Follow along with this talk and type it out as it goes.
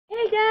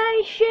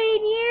guys,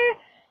 Shane here,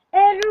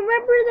 and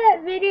remember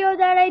that video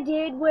that I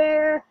did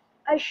where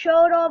I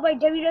showed all my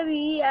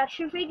WWE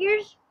action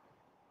figures?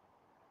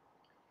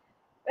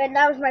 And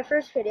that was my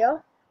first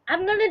video.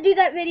 I'm gonna do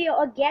that video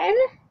again.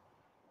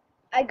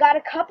 I got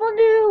a couple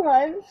new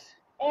ones,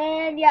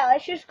 and yeah,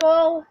 let's just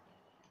go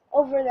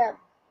over them.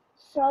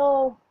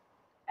 So,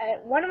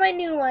 one of my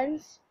new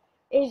ones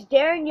is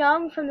Darren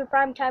Young from the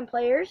Primetime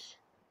Players.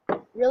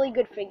 Really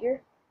good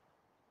figure.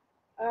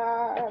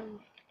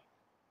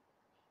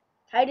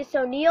 Titus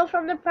O'Neil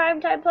from the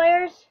Primetime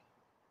Players.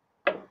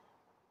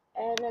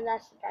 And then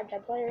that's the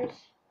Primetime Players.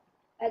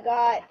 I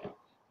got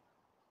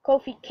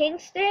Kofi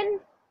Kingston.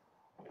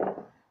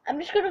 I'm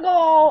just going to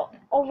go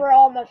over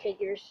all my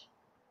figures.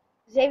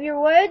 Xavier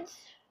Woods.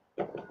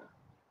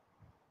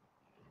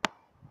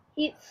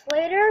 Heath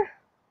Slater.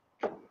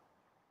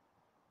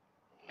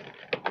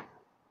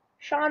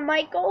 Shawn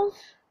Michaels.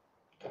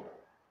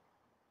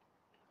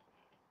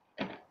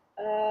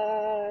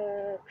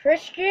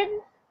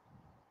 Christian.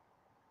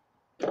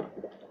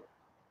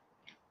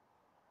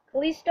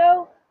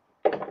 Kalisto.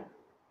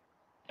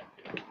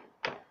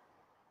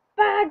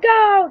 By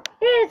God,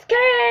 it's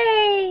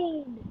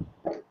Kane!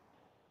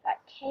 Got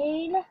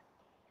Kane.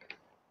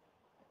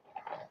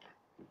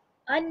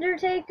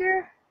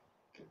 Undertaker.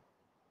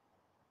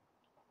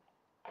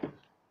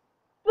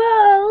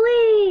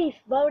 Belief!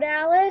 Bo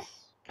Dallas.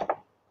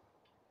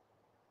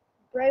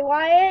 Bray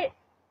Wyatt.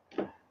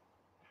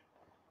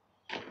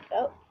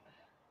 Oh.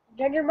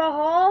 Jinder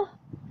Mahal.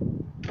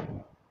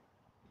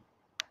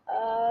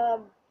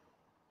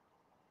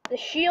 The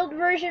Shield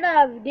version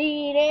of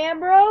Dean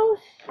Ambrose.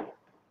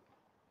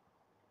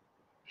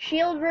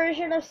 Shield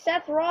version of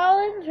Seth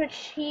Rollins,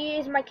 which he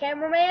is my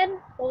cameraman,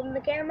 holding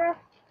the camera.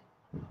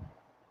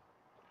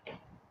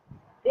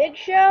 Big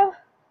Show.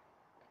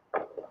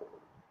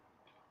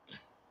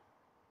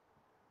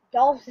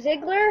 Dolph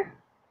Ziggler.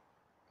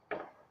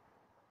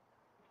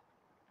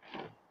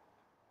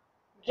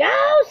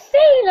 John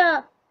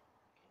Cena.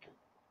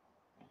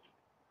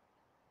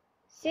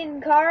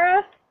 Sin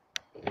Cara.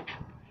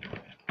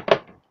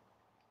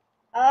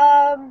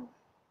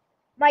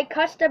 My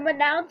custom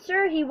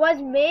announcer, he was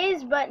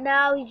Miz, but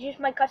now he's just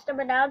my custom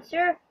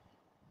announcer.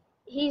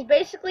 He's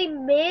basically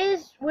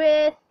Miz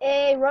with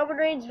a Roman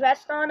Reigns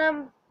vest on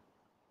him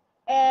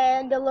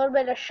and a little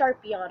bit of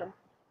Sharpie on him.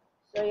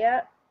 So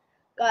yeah,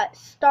 got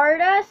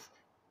Stardust,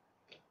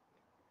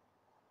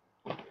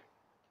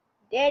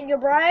 Daniel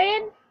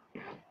Bryan,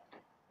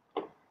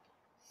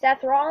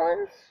 Seth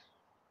Rollins,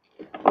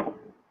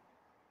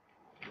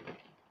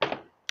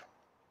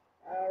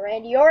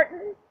 Randy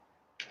Orton,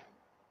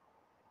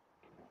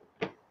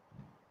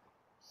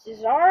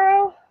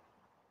 Cesaro,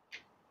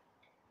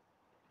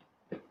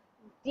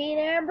 Dean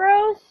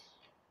Ambrose,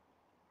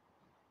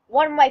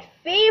 one of my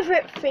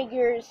favorite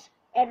figures,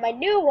 and my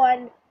newest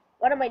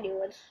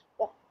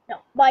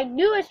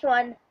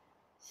one,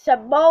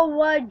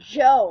 Samoa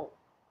Joe.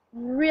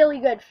 Really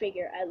good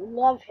figure. I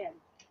love him.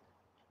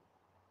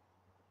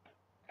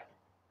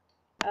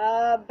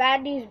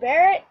 Bad News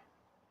Barrett,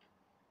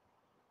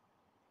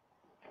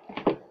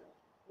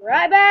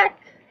 Ryback.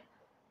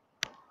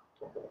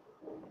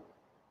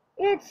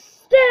 It's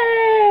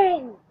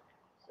Sting!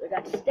 So we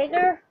got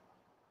Stinger.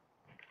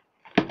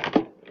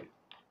 Yeah,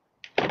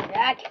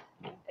 I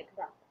can't think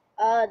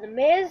about The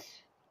Miz.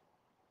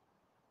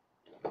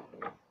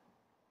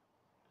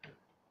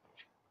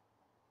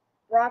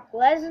 Brock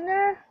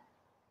Lesnar.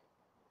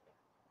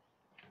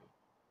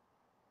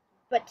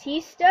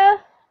 Batista.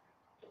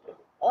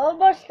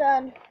 Almost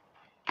done.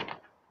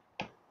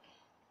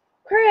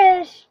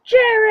 Chris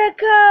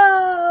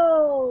Jericho!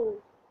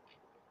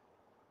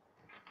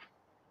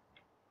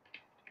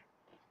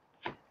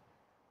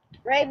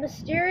 Rey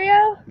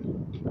Mysterio,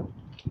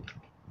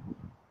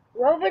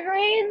 Roman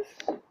Reigns,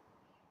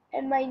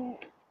 and my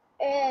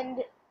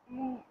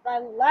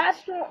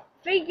last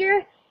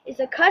figure is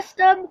a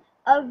custom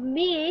of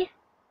me.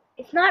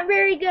 It's not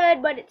very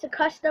good, but it's a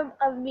custom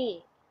of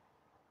me.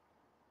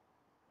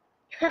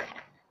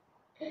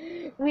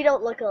 We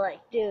don't look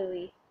alike, do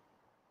we?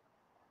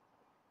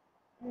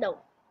 No.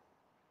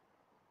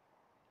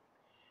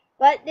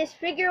 But this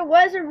figure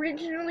was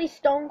originally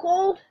Stone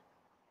Cold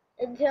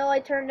until I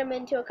turned him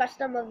into a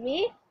custom of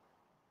me.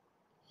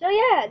 So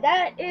yeah,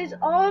 that is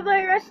all of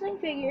my wrestling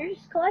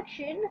figures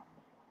collection.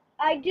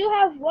 I do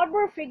have one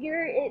more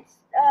figure.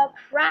 It's a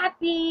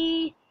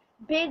crappy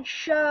Big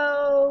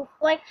Show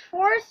Flex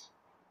Force.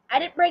 I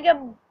didn't bring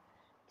him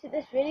to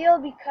this video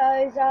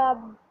because,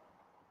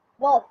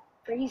 well,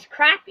 he's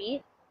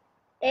crappy,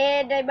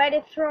 and I might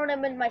have thrown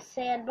him in my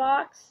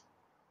sandbox.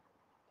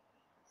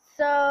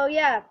 So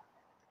yeah,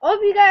 hope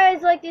you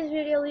guys like this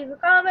video. Leave a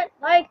comment,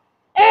 like,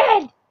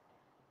 and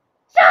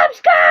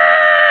subscribe!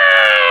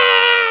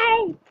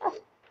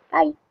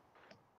 Bye.